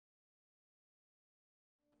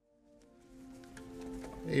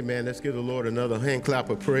Amen. Let's give the Lord another hand clap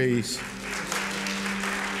of praise.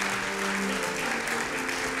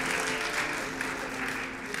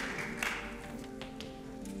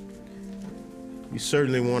 We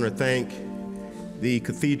certainly want to thank the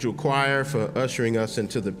Cathedral Choir for ushering us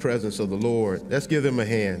into the presence of the Lord. Let's give them a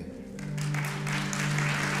hand.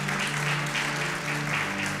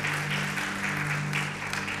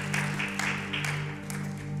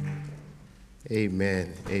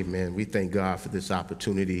 Amen. Amen. We thank God for this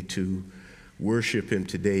opportunity to worship Him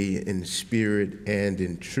today in spirit and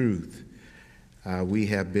in truth. We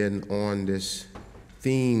have been on this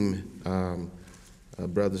theme,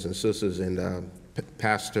 brothers and sisters, and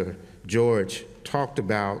Pastor George talked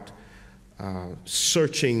about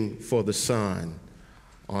searching for the Son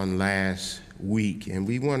on last week, and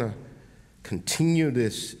we want to continue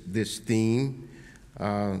this theme.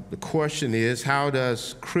 The question is, how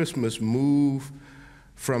does Christmas move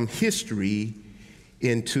from history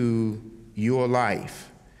into your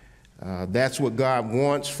life? That's what God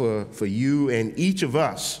wants for you and each of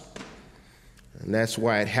us, and that's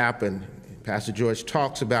why it happened. Pastor George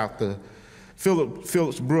talks about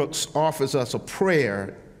Phillips Brooks offers us a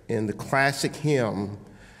prayer in the classic hymn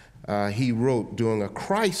he wrote during a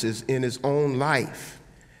crisis in his own life.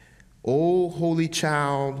 O Holy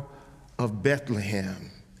Child of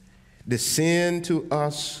Bethlehem, descend to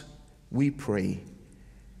us, we pray.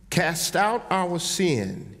 Cast out our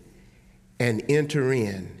sin and enter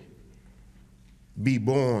in. Be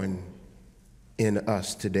born in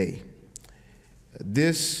us today.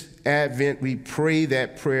 This Advent, we pray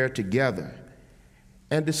that prayer together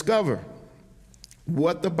and discover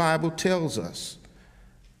what the Bible tells us,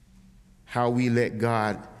 how we let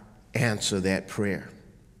God answer that prayer.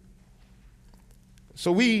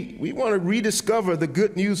 So we want to rediscover the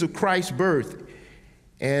good news of Christ's birth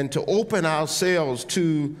and to open ourselves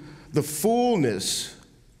to the fullness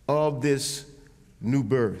of this new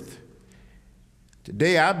birth.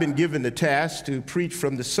 Today I've been given the task to preach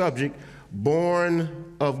from the subject,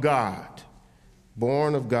 Born of God.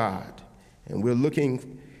 Born of God. And we're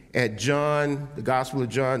looking at John, the Gospel of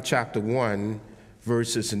John, chapter 1,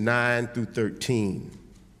 verses 9 through 13.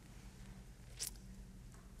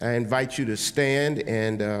 I invite you to stand,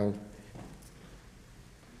 and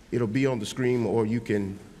it'll be on the screen, or you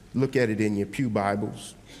can look at it in your pew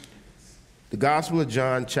Bibles. The Gospel of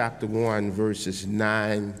John, chapter 1, verses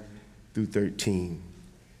 9 through 13.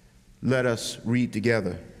 Let us read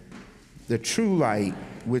together. The true light,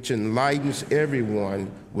 which enlightens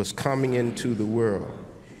everyone, was coming into the world.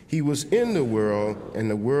 He was in the world, and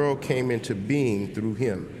the world came into being through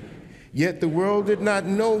him. Yet the world did not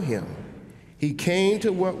know him. He came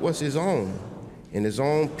to what was his own, and his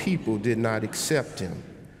own people did not accept him.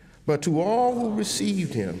 But to all who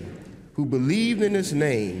received him, who believed in his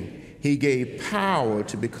name, he gave power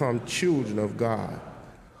to become children of God,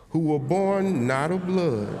 who were born not of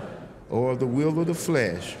blood, or of the will of the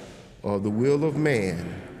flesh, or the will of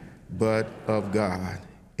man, but of God.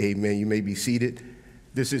 Amen. You may be seated.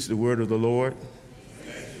 This is the word of the Lord.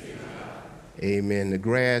 Amen. The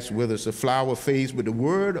grass withers, the flower fades, but the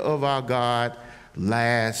word of our God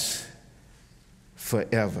lasts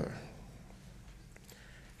forever.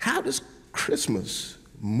 How does Christmas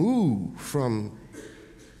move from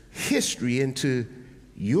history into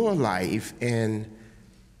your life and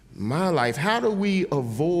my life? How do we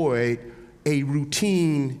avoid a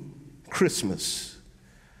routine Christmas?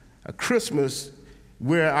 A Christmas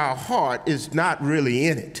where our heart is not really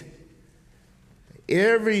in it.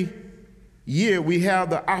 Every year we have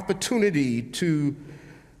the opportunity to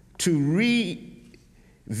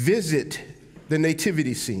revisit the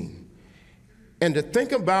nativity scene and to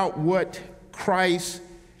think about what Christ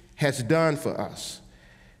has done for us.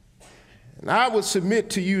 And I would submit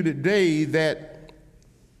to you today that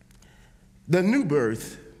the new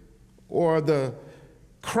birth, or the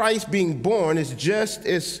Christ being born, is just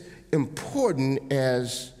as important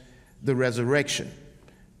as the resurrection.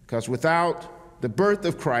 Because without the birth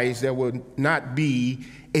of Christ, there would not be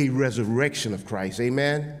a resurrection of Christ.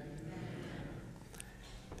 Amen?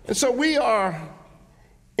 And so we are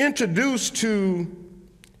introduced to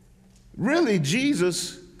really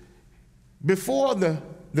Jesus before the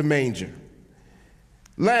manger.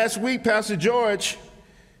 Last week, Pastor George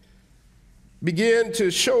began to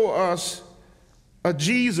show us a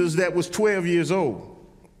Jesus that was 12 years old.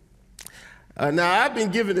 Now, I've been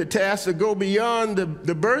given the task to go beyond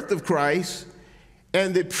the birth of Christ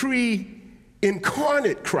and the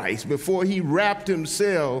pre-incarnate Christ before he wrapped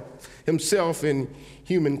himself in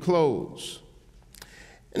human clothes.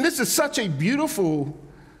 And this is such a beautiful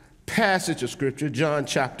passage of Scripture, John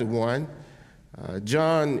chapter 1.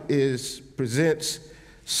 John presents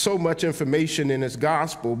so much information in his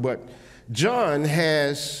gospel, but John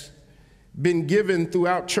has been given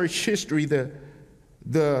throughout church history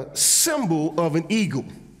the symbol of an eagle.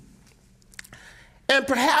 And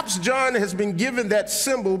perhaps John has been given that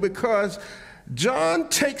symbol because John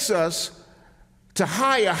takes us to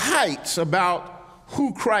higher heights about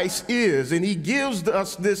who Christ is, and he gives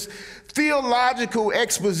us this theological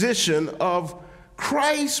exposition of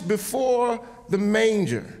Christ before the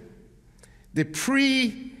manger, the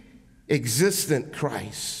pre-existent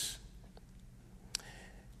Christ.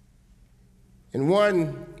 And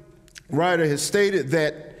one writer has stated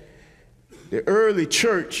that the early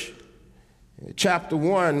church, chapter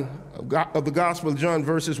 1 of the Gospel of John,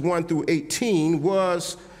 verses 1 through 18,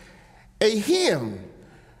 was a hymn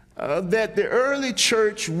that the early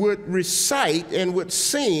church would recite and would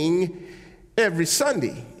sing every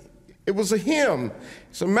Sunday. It was a hymn.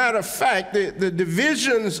 As a matter of fact, the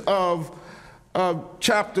divisions of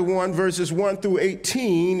chapter 1, verses 1 through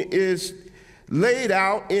 18 is laid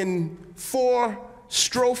out in 4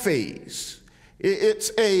 strophes.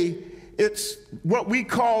 It's what we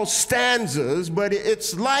call stanzas, but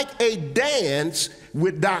it's like a dance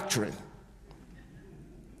with doctrine.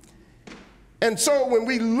 And so when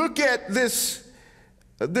we look at this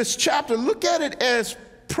chapter, look at it as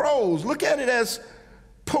prose, look at it as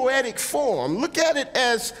poetic form, look at it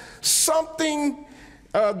as something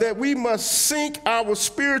that we must sink our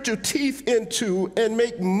spiritual teeth into and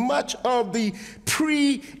make much of the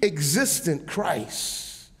pre-existent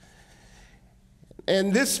Christ.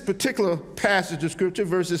 And this particular passage of scripture,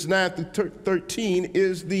 verses 9 through 13,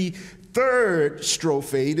 is the 3rd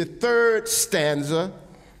strophe, the 3rd stanza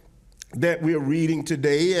that we're reading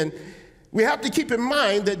today. And we have to keep in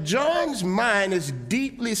mind that John's mind is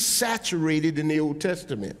deeply saturated in the Old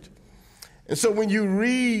Testament. And so when you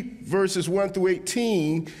read verses 1 through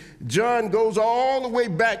 18, John goes all the way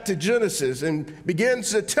back to Genesis and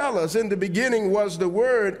begins to tell us, in the beginning was the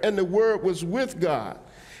Word, and the Word was with God.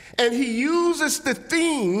 And he uses the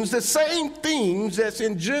themes, the same themes that's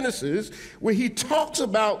in Genesis, where he talks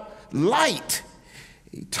about light.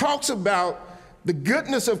 He talks about the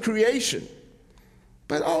goodness of creation.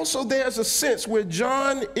 But also there's a sense where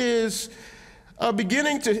John is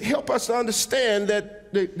beginning to help us to understand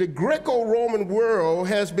that the Greco-Roman world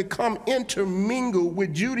has become intermingled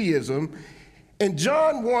with Judaism, and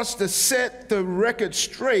John wants to set the record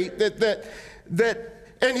straight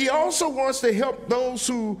and he also wants to help those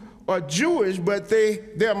who are Jewish, but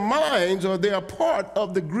their minds, or they're part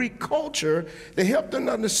of the Greek culture, to help them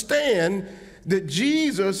understand that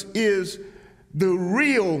Jesus is the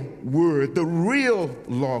real Word, the real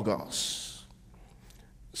Logos.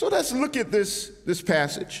 So let's look at this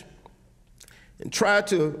passage and try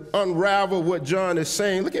to unravel what John is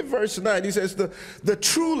saying. Look at verse 9. He says, the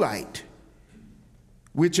true light,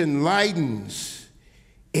 which enlightens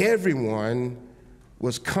everyone,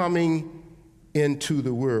 was coming into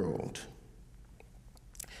the world.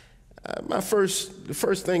 The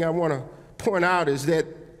first thing I want to point out is that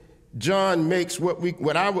John makes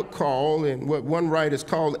what I would call, and what one writer has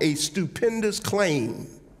called, a stupendous claim.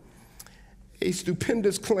 A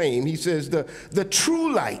stupendous claim. He says, the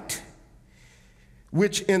true light,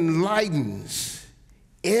 which enlightens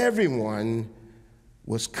everyone,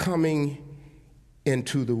 was coming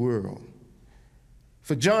into the world.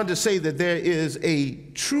 For John to say that there is a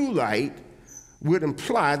true light would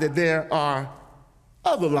imply that there are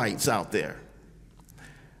other lights out there.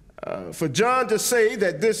 For John to say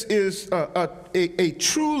that this is a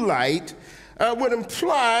true light would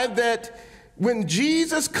imply that when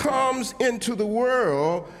Jesus comes into the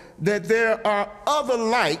world, that there are other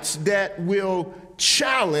lights that will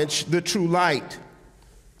challenge the true light.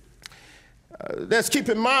 Let's keep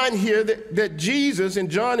in mind here that Jesus,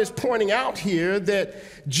 and John is pointing out here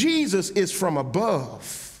that Jesus is from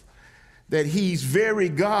above, that he's very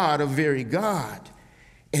God of very God,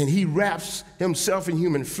 and he wraps himself in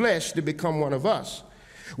human flesh to become one of us.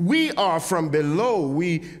 We are from below.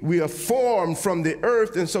 We are formed from the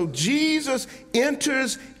earth, and so Jesus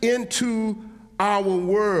enters into our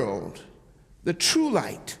world, the true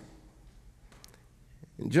light.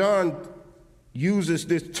 And John uses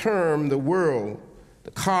this term, the world,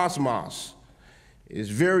 the cosmos. It is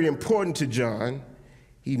very important to John.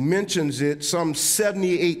 He mentions it some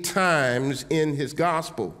 78 times in his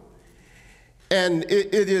gospel. And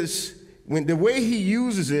it is, when the way he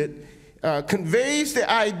uses it, conveys the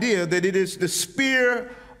idea that it is the sphere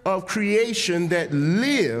of creation that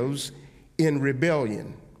lives in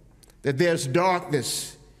rebellion, that there's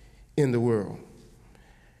darkness in the world.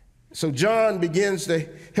 So John begins to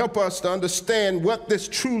help us to understand what this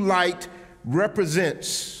true light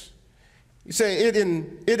represents. You say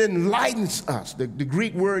it enlightens us. The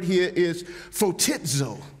Greek word here is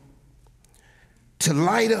photizo, to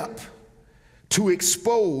light up, to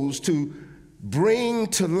expose, to bring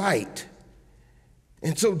to light.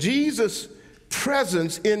 And so Jesus'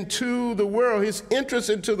 presence into the world, his entrance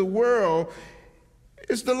into the world,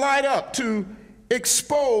 is to light up, to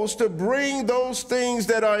expose, to bring those things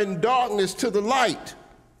that are in darkness to the light.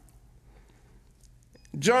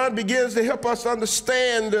 John begins to help us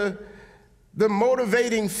understand the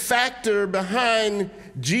motivating factor behind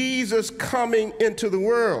Jesus coming into the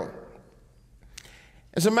world.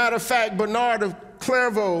 As a matter of fact, Bernard of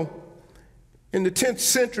Clairvaux in the 10th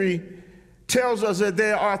century tells us that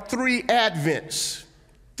there are three advents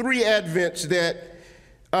that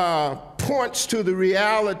points to the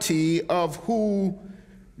reality of who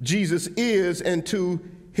Jesus is and to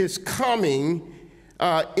his coming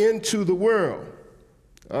into the world.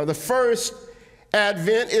 The first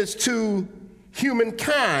advent is to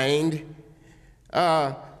humankind,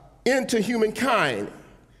 into humankind.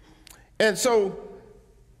 And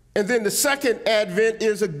then the second advent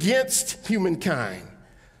is against humankind.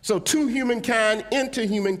 So to humankind, into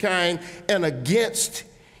humankind, and against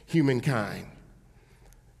humankind.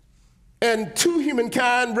 And to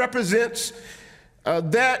humankind represents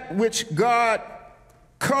that which God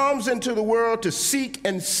comes into the world to seek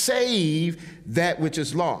and save that which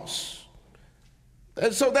is lost.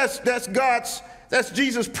 And so that's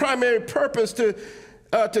Jesus' primary purpose, to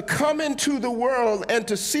come into the world and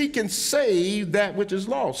to seek and save that which is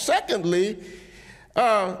lost. Secondly,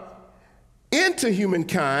 into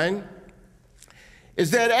humankind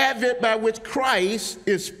is that advent by which Christ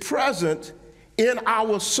is present in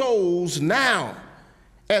our souls now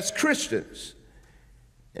as Christians.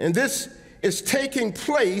 And this is taking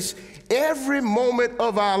place every moment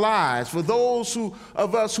of our lives for those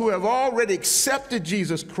of us who have already accepted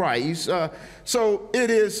Jesus Christ. So it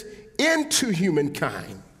is into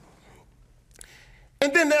humankind.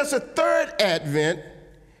 And then there's a third advent,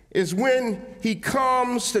 is when he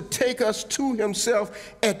comes to take us to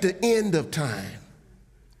himself at the end of time.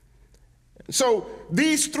 So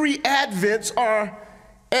these three advents are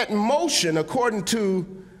at motion according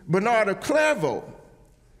to Bernard of Clairvaux.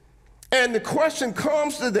 And the question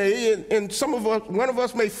comes today, and one of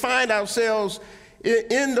us may find ourselves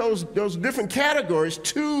in those different categories,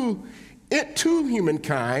 to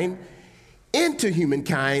humankind, into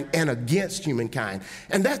humankind, and against humankind.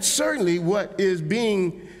 And that's certainly what is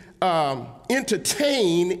being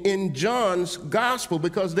entertained in John's gospel,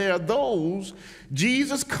 because there are those,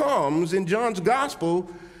 Jesus comes in John's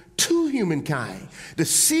gospel to humankind, to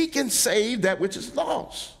seek and save that which is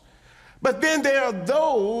lost. But then there are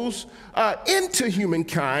those into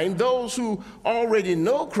humankind, those who already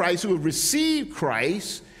know Christ, who have received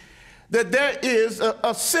Christ, that there is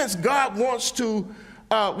a sense God wants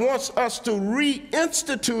us to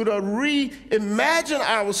reinstitute or reimagine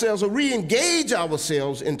ourselves or reengage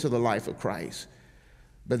ourselves into the life of Christ.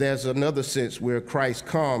 But there's another sense where Christ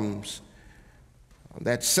comes,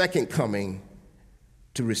 that second coming,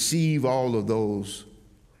 to receive all of those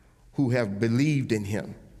who have believed in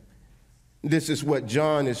him. This is what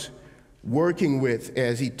John is working with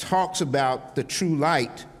as he talks about the true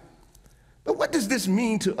light. But what does this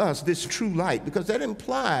mean to us, this true light? Because that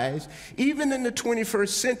implies, even in the 21st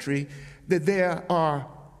century, that there are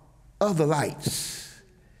other lights.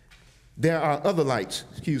 There are other lights.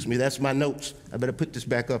 Excuse me, that's my notes. I better put this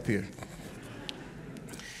back up here.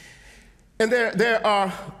 And there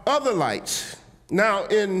are other lights. Now,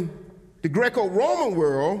 in the Greco-Roman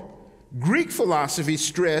world, Greek philosophy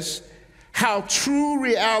stressed how true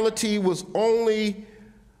reality was only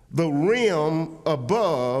the realm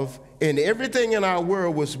above, and everything in our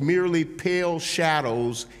world was merely pale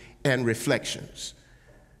shadows and reflections.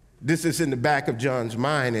 This is in the back of John's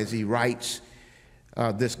mind as he writes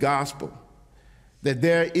this gospel, that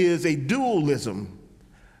there is a dualism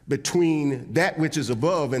between that which is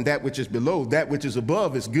above and that which is below. That which is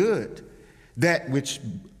above is good. That which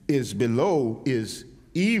is below is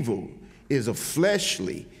evil, is a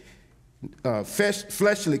fleshly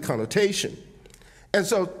connotation. And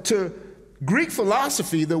so to Greek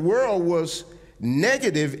philosophy, the world was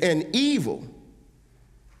negative and evil.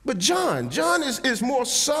 But John is more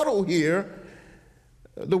subtle here.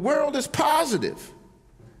 The world is positive,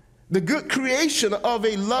 the good creation of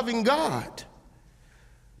a loving God.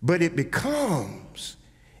 But it becomes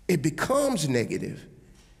negative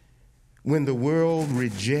when the world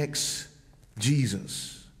rejects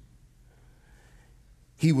Jesus.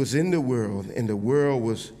 He was in the world, and the world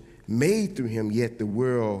was made through him, yet the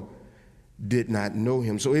world did not know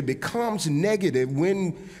him. So it becomes negative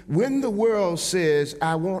when the world says,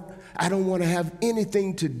 I don't want to have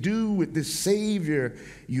anything to do with this Savior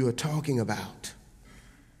you are talking about.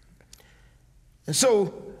 And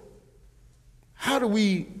so, how do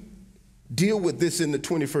we deal with this in the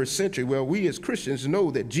 21st century? Well, we as Christians know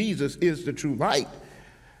that Jesus is the true light.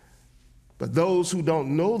 But those who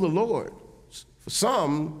don't know the Lord, for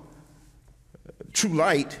some, true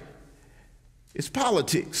light is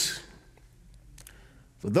politics.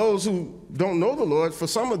 For those who don't know the Lord, for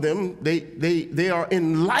some of them, they are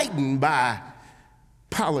enlightened by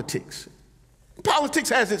politics. Politics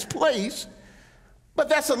has its place, but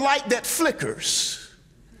that's a light that flickers.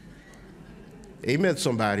 Amen,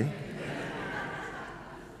 somebody.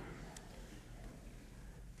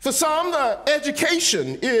 For some,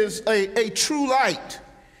 education is a true light.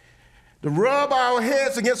 To rub our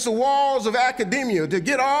heads against the walls of academia, to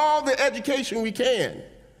get all the education we can.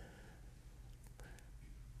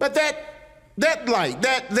 But that light,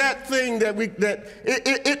 that thing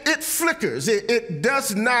it flickers. It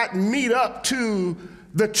does not meet up to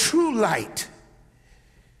the true light,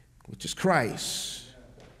 which is Christ.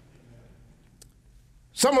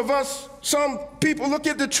 Some people look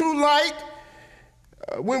at the true light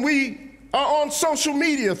when we are on social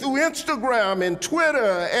media, through Instagram and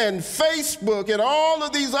Twitter and Facebook and all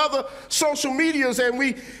of these other social medias, and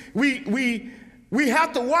we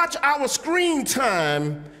have to watch our screen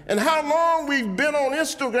time and how long we've been on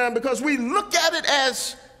Instagram because we look at it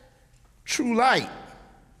as true light.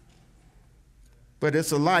 But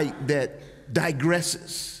it's a light that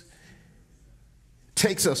digresses,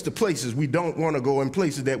 takes us to places we don't want to go and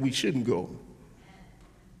places that we shouldn't go.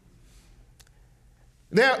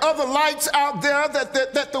 There are other lights out there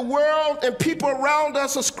that the world and people around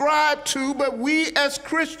us ascribe to, but we as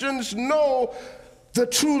Christians know the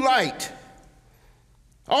true light.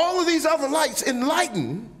 All of these other lights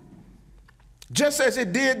enlighten, just as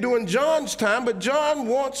it did during John's time, but John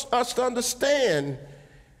wants us to understand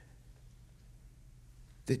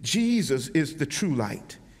that Jesus is the true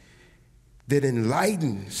light that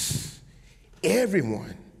enlightens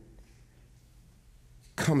everyone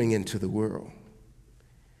coming into the world.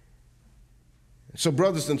 So,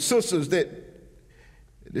 brothers and sisters, that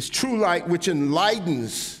this true light which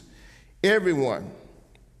enlightens everyone,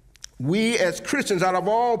 we as Christians out of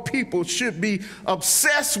all people should be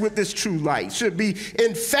obsessed with this true light, should be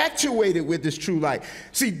infatuated with this true light.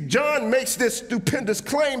 See, John makes this stupendous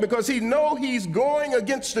claim because he knows he's going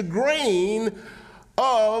against the grain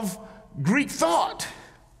of Greek thought.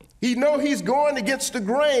 He knows he's going against the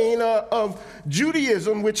grain of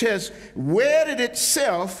Judaism, which has wedded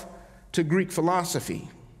itself to Greek philosophy.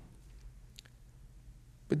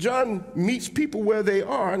 But John meets people where they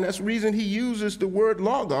are, and that's the reason he uses the word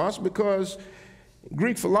logos, because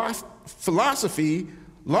Greek philosophy,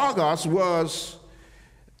 logos, was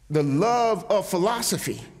the love of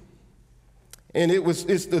philosophy. And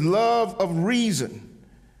it's the love of reason.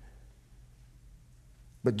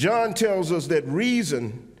 But John tells us that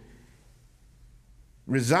reason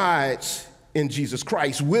resides in Jesus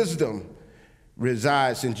Christ. Wisdom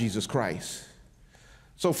resides in Jesus Christ.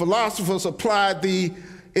 So philosophers applied the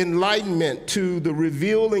enlightenment to the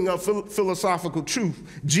revealing of philosophical truth.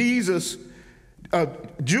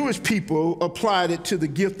 Jewish people applied it to the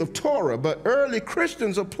gift of Torah, but early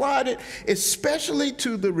Christians applied it especially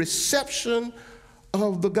to the reception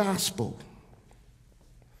of the gospel.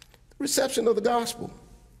 Reception of the gospel.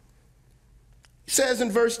 It says in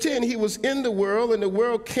verse 10, he was in the world, and the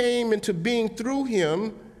world came into being through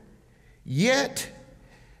him, yet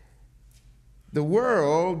the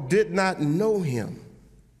world did not know him.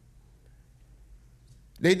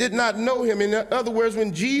 They did not know him. In other words,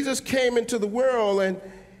 when Jesus came into the world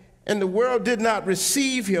and the world did not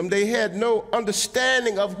receive him, they had no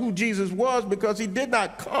understanding of who Jesus was because he did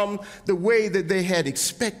not come the way that they had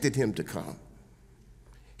expected him to come.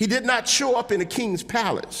 He did not show up in a king's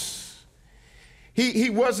palace.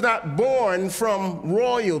 He was not born from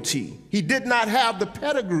royalty. He did not have the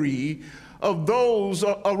pedigree of those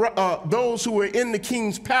who were in the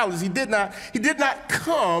king's palace. He did not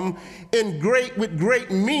come with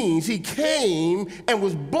great means. He came and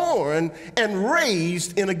was born and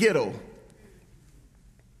raised in a ghetto.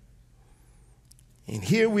 And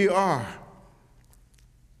here we are.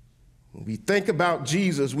 When we think about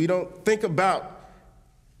Jesus, we don't think about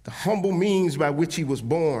the humble means by which he was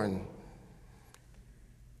born.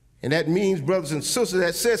 And that means, brothers and sisters,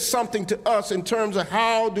 that says something to us in terms of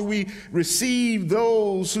how do we receive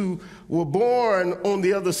those who were born on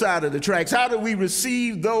the other side of the tracks? How do we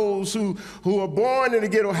receive those who are born in the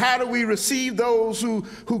ghetto? How do we receive those who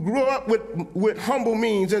grew up with humble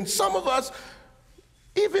means? And some of us,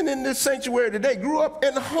 even in this sanctuary today, grew up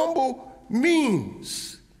in humble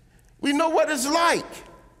means. We know what it's like.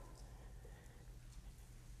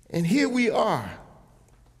 And here we are,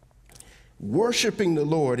 worshiping the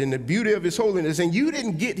Lord in the beauty of his holiness. And you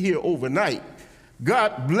didn't get here overnight.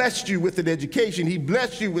 God blessed you with an education. He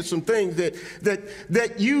blessed you with some things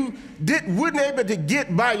that you wouldn't able to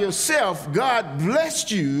get by yourself. God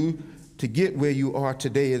blessed you to get where you are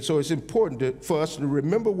today. And so it's important for us to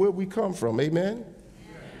remember where we come from. Amen?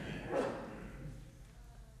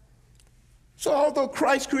 So although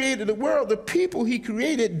Christ created the world, the people he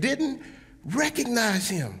created didn't recognize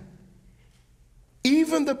him.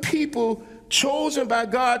 Even the people chosen by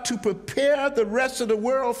God to prepare the rest of the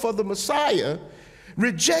world for the Messiah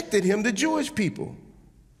rejected him, the Jewish people.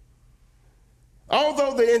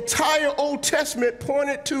 Although the entire Old Testament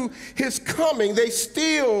pointed to his coming, they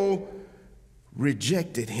still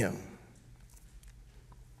rejected him.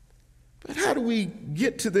 But how do we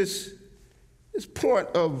get to this point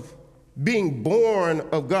of being born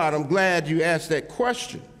of God? I'm glad you asked that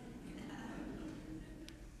question.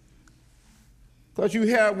 Because you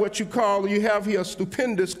have what you have here a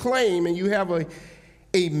stupendous claim, and you have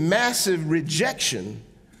a massive rejection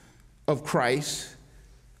of Christ,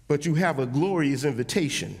 but you have a glorious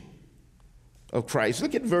invitation of Christ.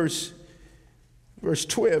 Look at verse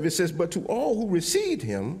 12. It says, "But to all who received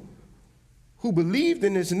him, who believed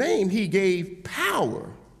in his name, he gave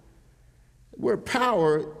power." The word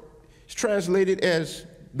power is translated as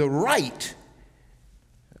the right.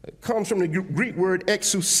 It comes from the Greek word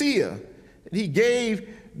exousia. He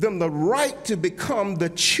gave them the right to become the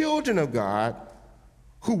children of God,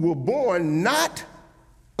 who were born not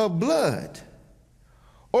of blood,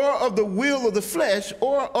 or of the will of the flesh,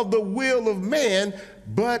 or of the will of man,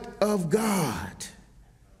 but of God.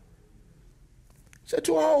 So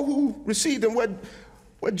to all who received him,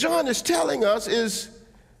 what John is telling us is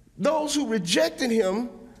those who rejected him,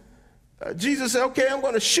 Jesus said, okay, I'm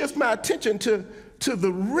going to shift my attention to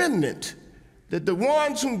the remnant, that the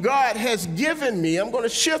ones whom God has given me. I'm going to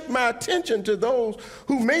shift my attention to those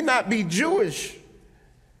who may not be Jewish.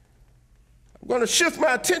 I'm going to shift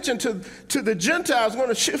my attention to the Gentiles. I'm going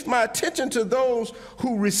to shift my attention to those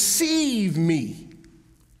who receive me.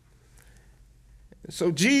 And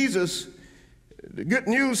so Jesus, the good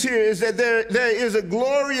news here is that there is a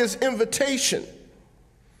glorious invitation,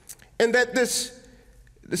 and that this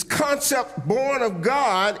concept born of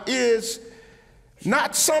God is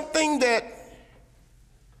not something that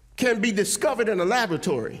can be discovered in a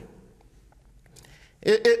laboratory.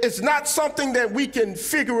 It's not something that we can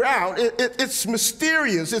figure out. It's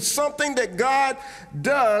mysterious. It's something that God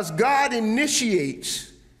does. God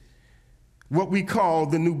initiates what we call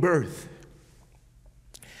the new birth.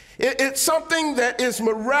 It's something that is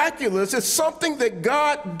miraculous. It's something that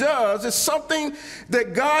God does. It's something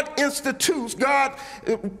that God institutes.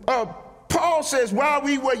 Paul says, while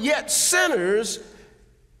we were yet sinners,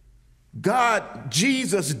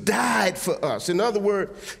 Jesus died for us. In other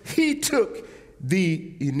words, he took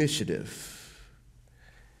the initiative.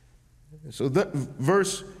 So that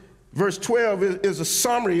verse 12 is a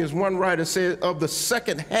summary, as one writer said, of the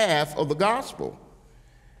second half of the gospel.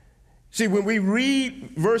 See, when we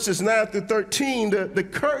read verses 9 through 13, the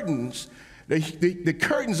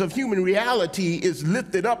curtains of human reality is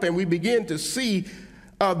lifted up, and we begin to see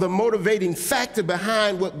the motivating factor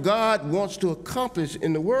behind what God wants to accomplish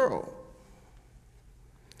in the world.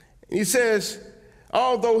 He says,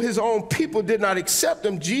 although his own people did not accept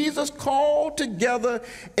him, Jesus called together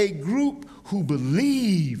a group who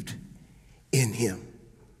believed in him.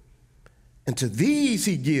 And to these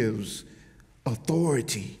he gives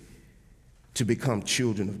authority to become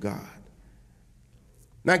children of God.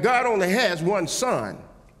 Now, God only has one son.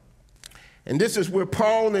 And this is where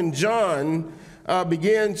Paul and John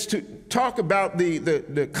begins to talk about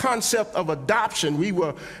the concept of adoption. We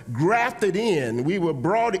were grafted in. We were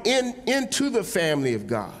brought into the family of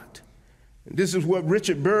God. And this is what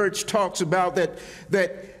Richard Burge talks about,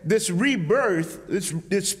 that this rebirth,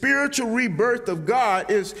 this spiritual rebirth of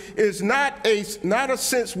God is not a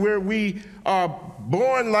sense where we are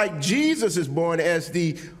born like Jesus is born as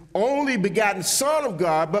the only begotten Son of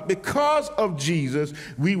God, but because of Jesus,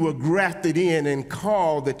 we were grafted in and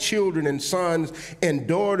called the children and sons and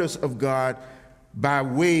daughters of God by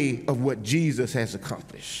way of what Jesus has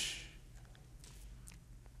accomplished.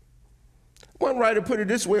 One writer put it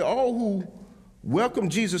this way: all welcome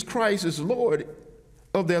Jesus Christ as Lord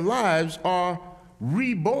of their lives are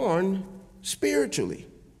reborn spiritually,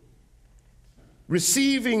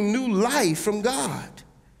 receiving new life from God.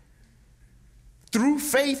 Through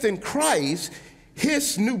faith in Christ,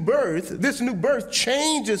 this new birth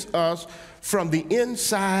changes us from the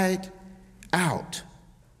inside out,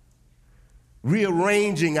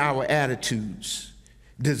 rearranging our attitudes,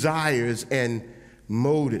 desires, and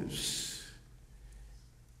motives.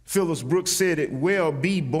 Phyllis Brooks said it well,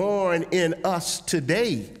 be born in us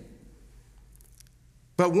today.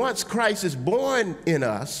 But once Christ is born in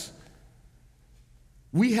us,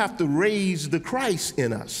 we have to raise the Christ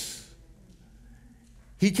in us.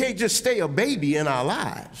 He can't just stay a baby in our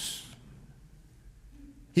lives.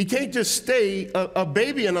 He can't just stay a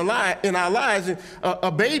baby in our lives.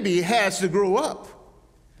 A baby has to grow up.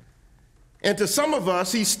 And to some of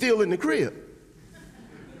us, he's still in the crib.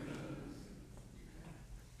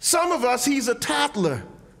 Some of us, he's a toddler.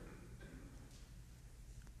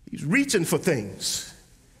 He's reaching for things.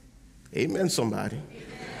 Amen, somebody.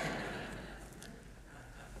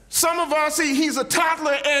 Some of us, he's a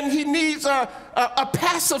toddler and he needs a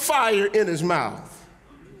pacifier in his mouth.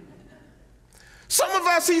 Some of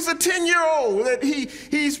us, he's a 10-year-old that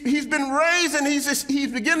he's been raised and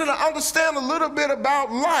he's beginning to understand a little bit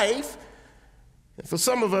about life. And for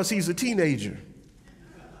some of us, he's a teenager.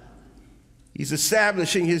 He's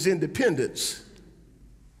establishing his independence.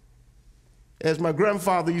 As my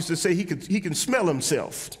grandfather used to say, he can smell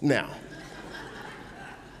himself now.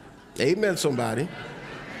 Amen, somebody.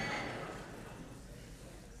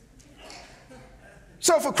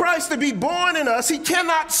 So for Christ to be born in us, he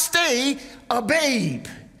cannot stay a babe.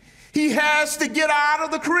 He has to get out of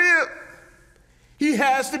the crib. He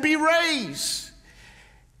has to be raised.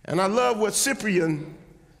 And I love what Cyprian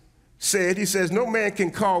said. He says, no man can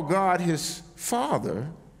call God his father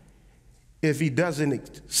if he doesn't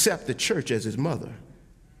accept the church as his mother.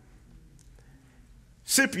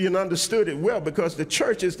 Cyprian understood it well because the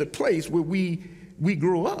church is the place where we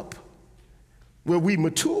grow up, where we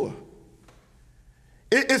mature.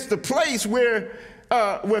 It's the place where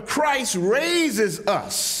Christ raises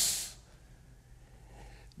us.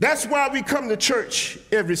 That's why we come to church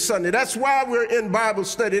every Sunday. That's why we're in Bible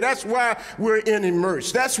study. That's why we're in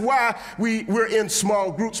Immerse. That's why we're in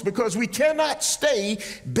small groups, because we cannot stay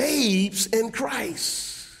babes in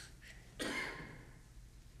Christ.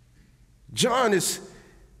 John is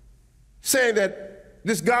saying that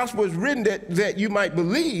this gospel is written that you might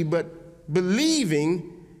believe, but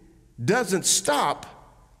believing doesn't stop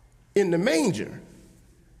in the manger.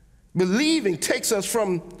 Believing takes us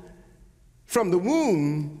from the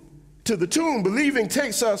womb to the tomb. Believing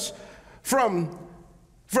takes us from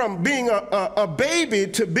being a baby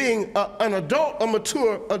to being an adult, a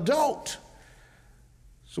mature adult.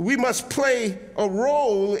 So we must play a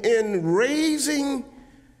role in raising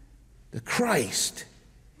the Christ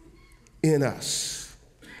in us.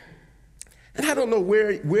 And I don't know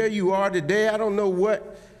where you are today. I don't know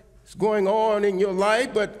what going on in your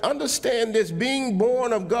life, but understand this: being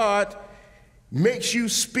born of God makes you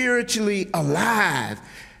spiritually alive.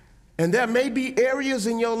 And there may be areas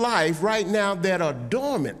in your life right now that are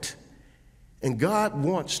dormant, and God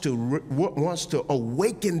wants to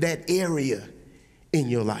awaken that area in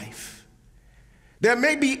your life. There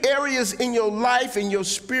may be areas in your life, in your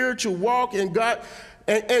spiritual walk, and God,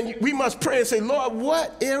 and we must pray and say, Lord,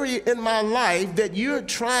 what area in my life that you're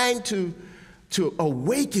trying to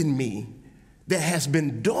awaken me that has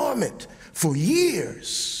been dormant for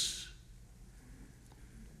years?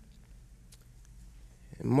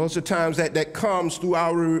 And most of the times that comes through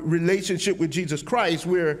our relationship with Jesus Christ,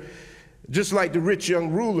 where just like the rich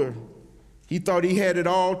young ruler, he thought he had it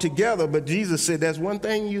all together, but Jesus said, there's one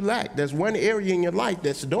thing you lack. There's one area in your life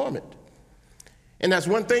that's dormant. And that's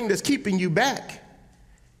one thing that's keeping you back,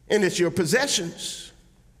 and it's your possessions.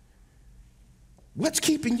 What's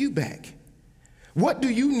keeping you back? What do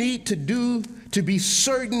you need to do to be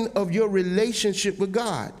certain of your relationship with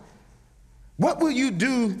God? What will you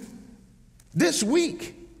do this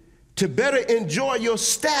week to better enjoy your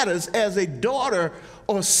status as a daughter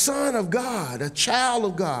or son of God, a child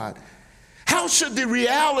of God? How should the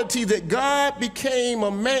reality that God became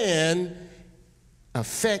a man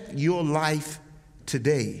affect your life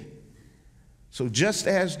today? So just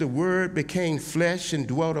as the Word became flesh and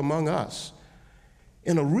dwelt among us,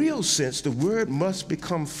 in a real sense, the Word must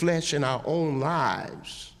become flesh in our own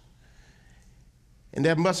lives. And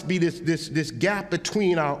there must be this gap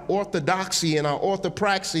between our orthodoxy and our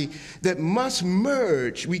orthopraxy that must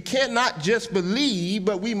merge. We cannot just believe,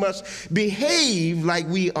 but we must behave like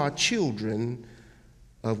we are children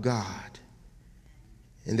of God.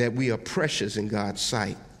 and that we are precious in God's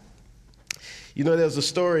sight. You know, there's a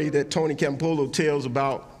story that Tony Campolo tells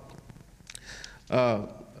about a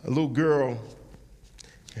little girl.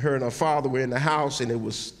 Her and her father were in the house, and it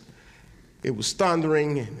was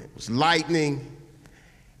thundering, and it was lightning,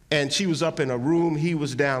 and she was up in a room. He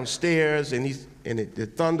was downstairs, and the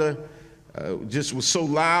thunder just was so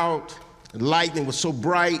loud, the lightning was so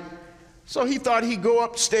bright. So he thought he'd go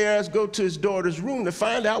upstairs, go to his daughter's room to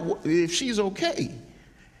find out if she's okay.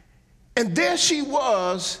 And there she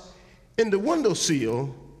was in the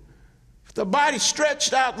windowsill, the body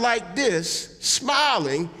stretched out like this,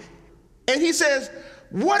 smiling, and he says,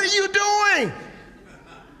 "What are you doing?"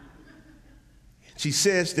 She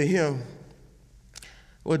says to him,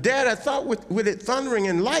 "Well, Dad, I thought with it thundering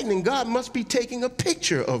and lightning, God must be taking a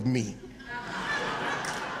picture of me."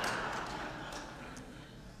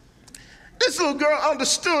 This little girl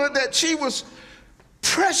understood that she was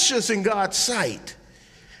precious in God's sight,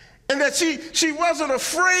 and that she wasn't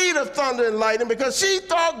afraid of thunder and lightning because she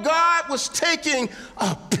thought God was taking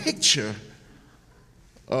a picture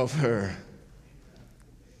of her.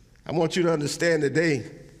 I want you to understand today,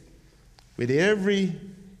 with every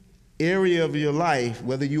area of your life,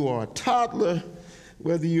 whether you are a toddler,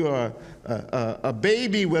 whether you are a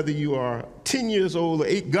baby, whether you are 10 years old or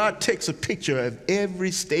 8, God takes a picture of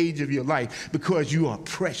every stage of your life because you are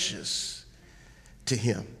precious to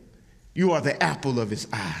him. You are the apple of his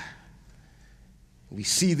eye. We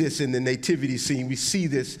see this in the nativity scene. We see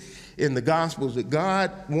this in the Gospels, that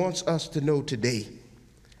God wants us to know today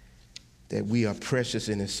that we are precious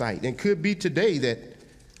in his sight. And it could be today that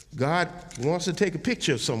God wants to take a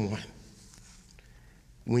picture of someone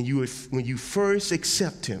when you first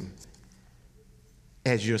accept him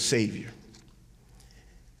as your Savior.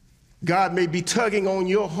 God may be tugging on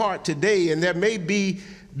your heart today, and there may be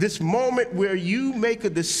this moment where you make a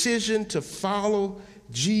decision to follow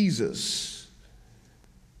Jesus.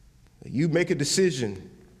 You make a decision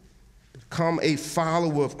to become a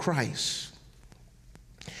follower of Christ.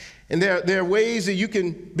 And there are ways that you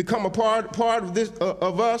can become a part of this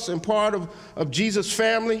of us and part of Jesus'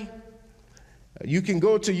 family. You can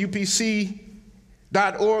go to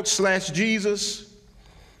upc.org/Jesus,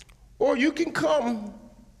 or you can come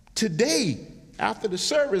today after the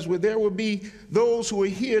service, where there will be those who are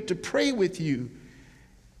here to pray with you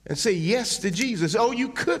and say yes to Jesus. Oh, you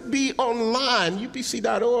could be online,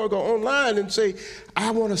 upc.org, or online, and say, I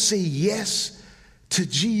want to say yes to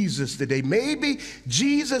Jesus today. Maybe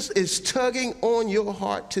Jesus is tugging on your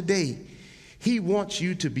heart today. He wants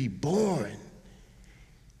you to be born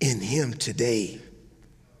in him today.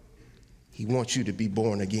 He wants you to be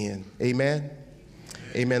born again. Amen?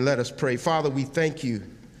 Amen. Let us pray. Father, we thank you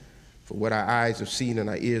for what our eyes have seen and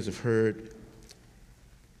our ears have heard.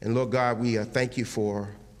 And Lord God, we thank you for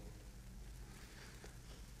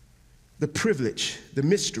the privilege, the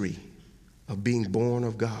mystery of being born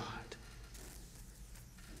of God.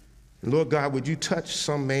 And Lord God, would you touch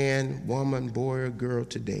some man, woman, boy, or girl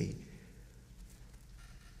today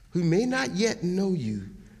who may not yet know you,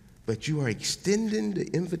 but you are extending the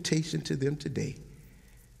invitation to them today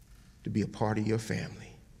to be a part of your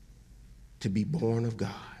family, to be born of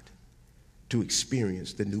God, to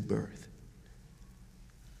experience the new birth.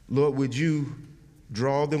 Lord, would you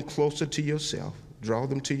draw them closer to yourself, draw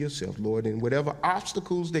them to yourself, Lord, and whatever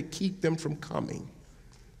obstacles that keep them from coming,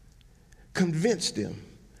 convince them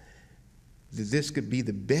that this could be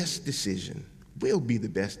the best decision, will be the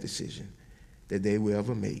best decision that they will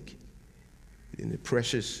ever make. In the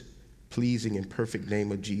precious, pleasing, and perfect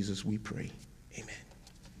name of Jesus, we pray. Amen.